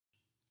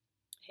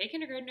Hey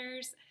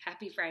kindergartners,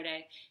 happy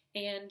Friday,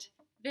 and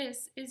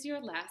this is your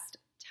last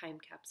time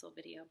capsule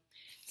video.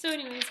 So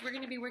anyways, we're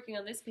going to be working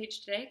on this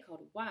page today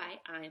called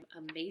Why I'm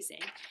Amazing.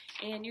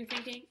 And you're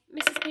thinking,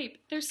 Mrs. Pape,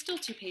 there's still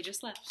 2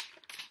 pages left.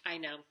 I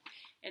know.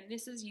 And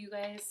this is you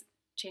guys'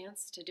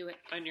 chance to do it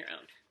on your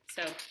own.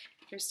 So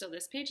there's still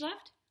this page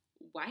left,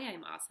 Why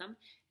I'm Awesome,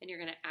 and you're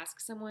going to ask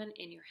someone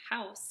in your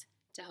house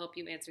to help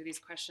you answer these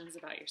questions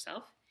about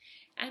yourself.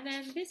 And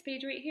then this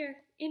page right here,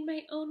 in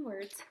my own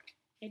words,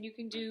 and you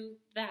can do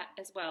that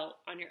as well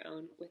on your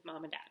own with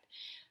mom and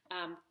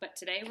dad. But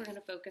today we're going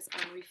to focus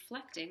on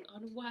reflecting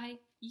on why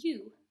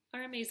you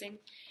are amazing.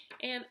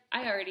 And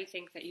I already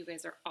think that you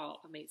guys are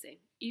all amazing.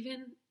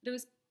 Even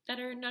those that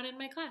are not in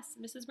my class,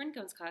 Mrs.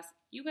 Rincone's class,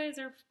 you guys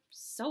are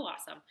so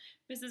awesome.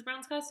 Mrs.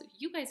 Brown's class,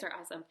 you guys are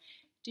awesome.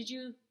 Did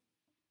you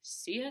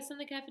see us in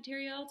the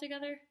cafeteria all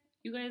together?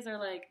 You guys are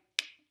like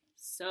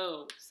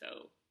so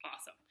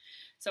awesome.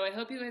 So I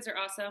hope you guys are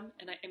awesome,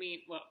 and I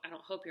mean, well, I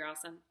don't hope you're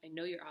awesome. I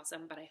know you're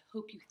awesome, but I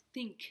hope you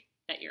think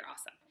that you're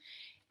awesome.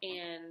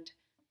 And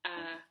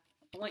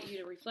I want you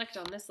to reflect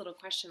on this little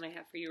question I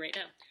have for you right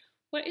now.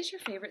 What is your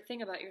favorite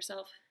thing about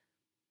yourself?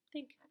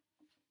 Think.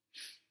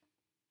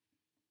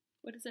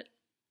 What is it?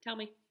 Tell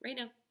me right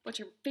now. What's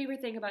your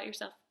favorite thing about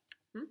yourself?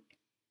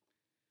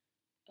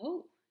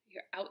 Oh,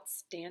 your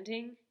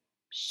outstanding,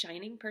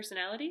 shining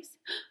personalities?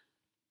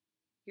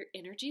 Your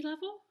energy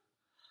level?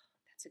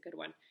 That's a good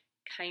one.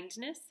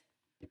 Kindness,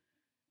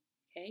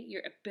 okay,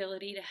 your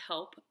ability to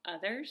help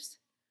others.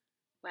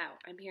 Wow,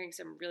 I'm hearing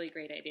some really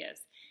great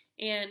ideas.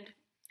 And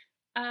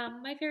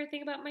my favorite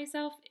thing about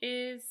myself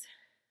is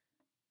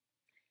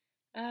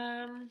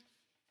how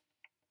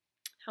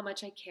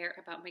much I care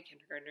about my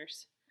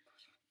kindergartners.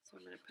 So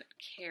I'm going to put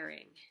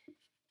caring.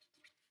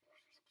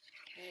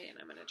 Okay, and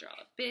I'm going to draw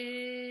a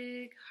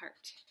big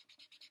heart.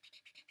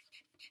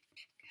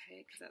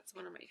 Okay, because that's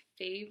one of my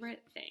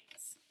favorite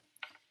things.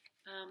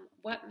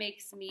 What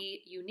makes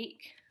me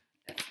unique?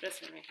 That's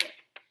this one right here.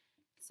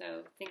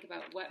 So think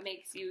about what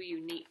makes you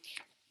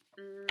unique.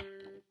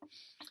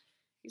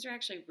 These are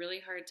actually really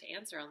hard to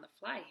answer on the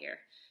fly here.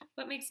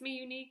 What makes me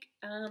unique?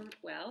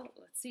 Well,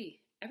 let's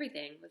see.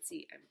 Everything. Let's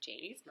see. I'm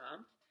Janie's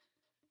mom.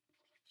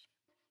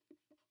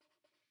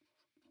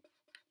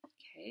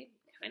 Okay,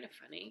 kind of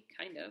funny.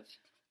 Kind of.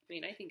 I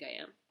mean, I think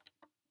I am.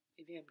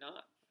 Maybe I'm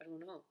not. I don't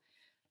know.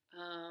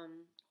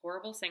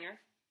 Horrible singer.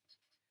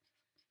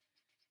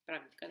 But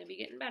I'm going to be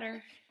getting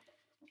better.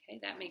 Okay,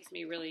 that makes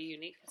me really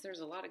unique because there's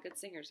a lot of good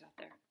singers out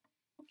there.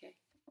 Okay,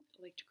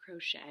 I like to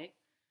crochet.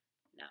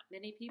 Not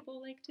many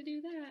people like to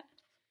do that.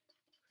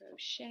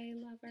 Crochet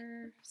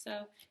lover.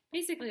 So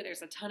basically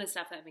there's a ton of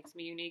stuff that makes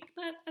me unique,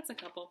 but that's a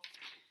couple.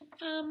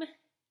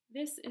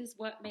 This is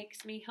what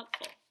makes me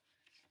helpful.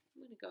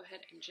 I'm going to go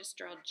ahead and just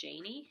draw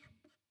Janie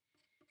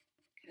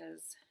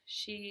because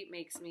she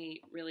makes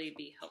me really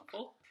be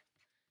helpful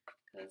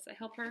because I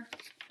help her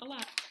a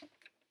lot.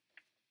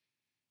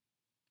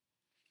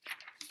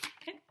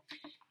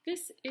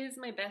 This is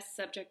my best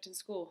subject in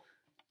school.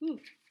 I'm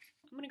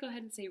going to go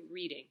ahead and say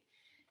reading.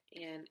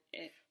 And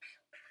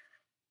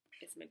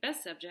it's my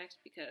best subject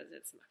because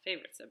it's my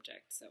favorite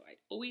subject. So I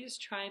always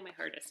try my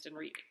hardest in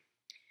reading.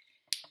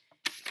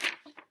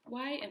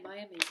 Why am I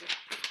amazing?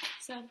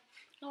 So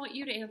I want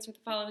you to answer the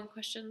following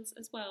questions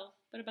as well,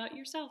 but about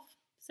yourself.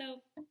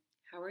 So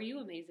how are you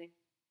amazing?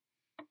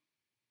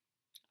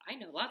 I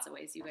know lots of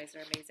ways you guys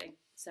are amazing.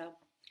 So,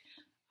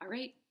 all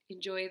right,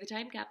 enjoy the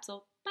time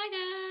capsule. Bye,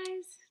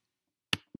 guys.